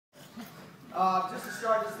Just to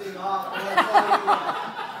start this thing off, I want to tell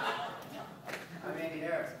you, I'm Andy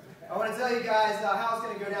Harris. I want to tell you guys how it's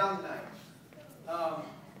going to go down tonight.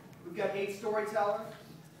 We've got 8 storytellers,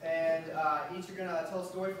 and each are going to tell a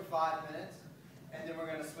story for 5 minutes, and then we're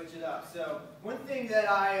going to switch it up. So one thing that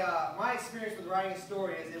my experience with writing a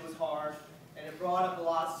story is it was hard, and it brought up a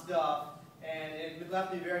lot of stuff, and it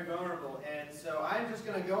left me very vulnerable. And so I'm just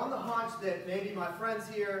going to go on the hunch that maybe my friends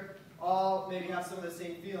here all maybe have some of the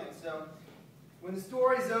same feelings. So when the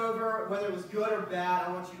story's over, whether it was good or bad,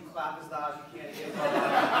 I want you to clap as loud as you can against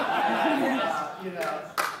and, you know,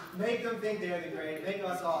 make them think they're the greatest. Make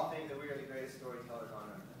us all think that we are the greatest storytellers on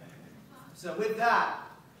earth. So with that,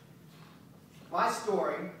 my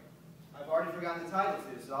story, I've already forgotten the title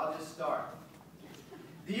to, so I'll just start.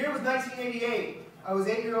 The year was 1988. I was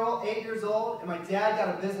 8 years old, and my dad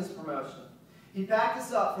got a business promotion. He packed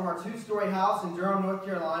us up from our 2-story house in Durham, North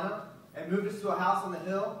Carolina, and moved us to a house on the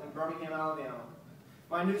hill in Birmingham, Alabama.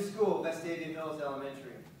 My new school, Vestavia Hills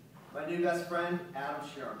Elementary. My new best friend, Adam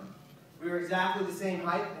Sherman. We were exactly the same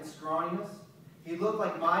height and scrawniness. He looked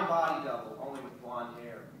like my body double, only with blonde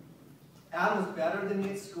hair. Adam was better than me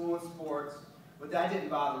at school and sports, but that didn't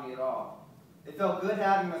bother me at all. It felt good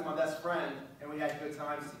having him as my best friend, and we had good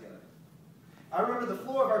times together. I remember the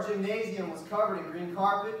floor of our gymnasium was covered in green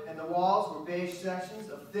carpet, and the walls were beige sections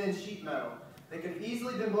of thin sheet metal that could have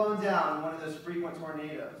easily been blown down in one of those frequent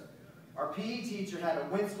tornadoes. Our PE teacher had a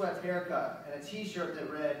windswept haircut and a t-shirt that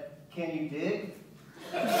read, "Can you dig?"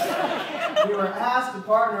 We were asked to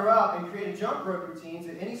partner up and create a jump rope routine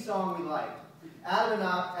to any song we liked. Adam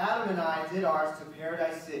and I did ours to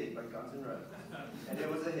Paradise City by Guns N' Roses, and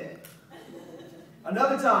it was a hit.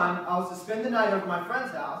 Another time, I was to spend the night over at my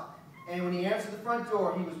friend's house, and when he answered the front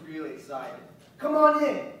door, he was really excited. "Come on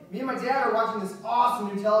in. Me and my dad are watching this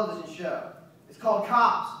awesome new television show. It's called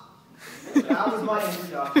Cops." That was my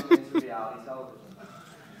introduction into reality television.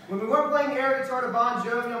 When we weren't playing air guitar to Bon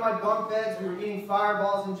Jovi on my bunk beds, we were eating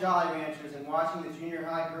Fireballs and Jolly Ranchers and watching the junior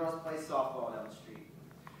high girls play softball down the street.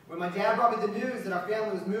 When my dad brought me the news that our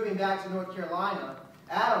family was moving back to North Carolina,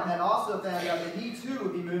 Adam had also found out that he too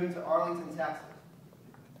would be moving to Arlington, Texas.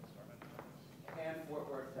 And Fort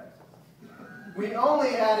Worth, Texas. We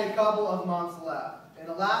only had a couple of months left, and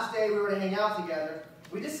the last day we were to hang out together,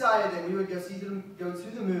 we decided that we would go to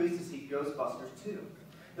the movies to see Ghostbusters 2.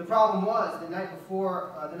 The problem was, the night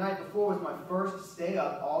before was my first stay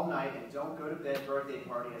up all night and don't go to bed birthday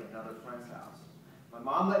party at another friend's house. My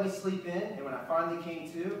mom let me sleep in, and when I finally came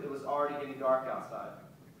to, it was already getting dark outside.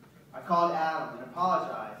 I called Adam and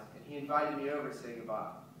apologized, and he invited me over to say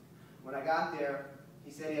goodbye. When I got there,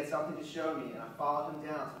 he said he had something to show me, and I followed him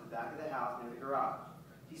down to the back of the house near the garage.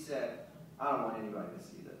 He said, "I don't want anybody to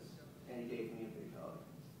see this," and he gave me a big hug.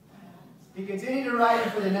 He continued to write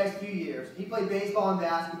for the next few years. He played baseball and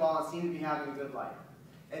basketball and seemed to be having a good life.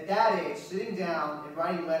 At that age, sitting down and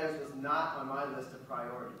writing letters was not on my list of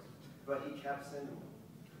priorities, but he kept sending them.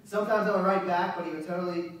 Sometimes I would write back, but to be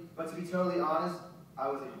totally honest, I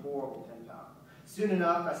was a horrible pen pal. Soon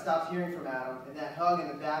enough, I stopped hearing from Adam, and that hug in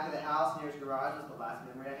the back of the house near his garage was the last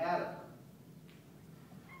memory I had of him.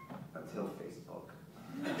 Until Facebook.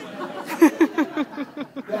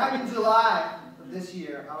 Back in July of this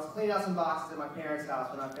year, I was cleaning out some boxes at my parents' house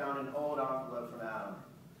when I found an old envelope from Adam.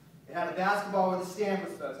 It had a basketball where the stamp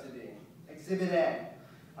was supposed to be, Exhibit A.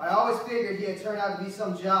 I always figured he had turned out to be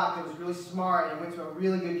some jock that was really smart and went to a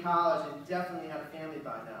really good college and definitely had a family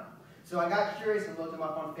by now. So I got curious and looked him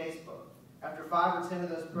up on Facebook. After 5 or 10 of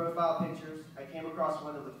those profile pictures, I came across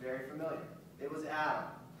one that looked very familiar. It was Adam.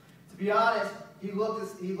 To be honest, he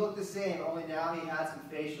looked the same, only now he had some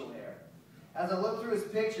facial hair. As I looked through his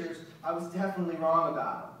pictures, I was definitely wrong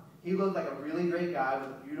about him. He looked like a really great guy with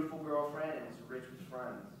a beautiful girlfriend and was rich with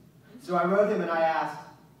friends. So I wrote him and I asked,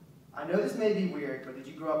 "I know this may be weird, but did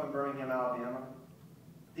you grow up in Birmingham, Alabama?"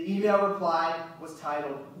 The email reply was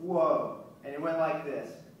titled, "Whoa," and it went like this.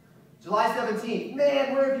 July 17th,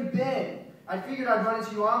 "Man, where have you been? I figured I'd run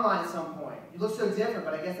into you online at some point. You look so different,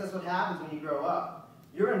 but I guess that's what happens when you grow up.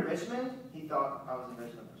 You're in Richmond?" He thought I was in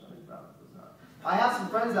Richmond for some reason, but I was not. "I have some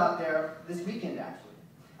friends out there this weekend, actually.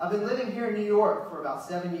 I've been living here in New York for about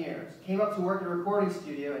 7 years. Came up to work at a recording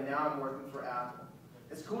studio, and now I'm working for Apple.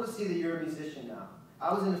 It's cool to see that you're a musician now.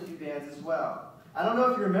 I was in a few bands as well. I don't know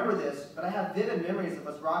if you remember this, but I have vivid memories of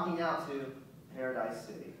us rocking out to Paradise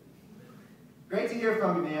City. Great to hear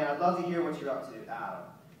from you, man. I'd love to hear what you're up to, Adam."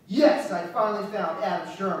 Yes, I finally found Adam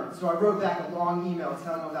Sherman, so I wrote back a long email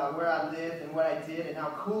telling him about where I lived and what I did and how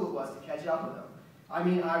cool it was to catch up with him. I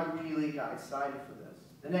mean, I really got excited for this.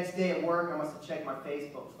 The next day at work, I must have checked my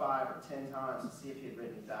Facebook 5 or 10 times to see if he had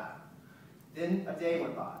written me back. Then a day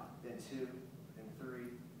went by, then 2, then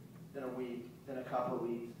 3, then a week. couple of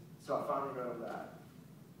weeks, so I finally wrote him back.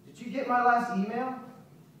 Did you get my last email?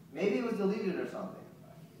 Maybe it was deleted or something.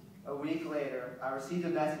 A week later, I received a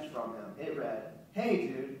message from him. It read, "Hey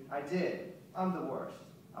dude, I did. I'm the worst.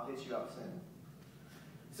 I'll hit you up soon."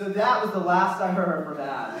 So that was the last I heard from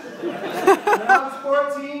Ad. When I was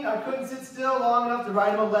 14, I couldn't sit still long enough to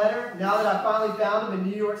write him a letter. Now that I finally found him in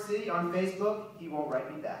New York City on Facebook, he won't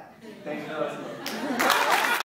write me back. Thanks for listening.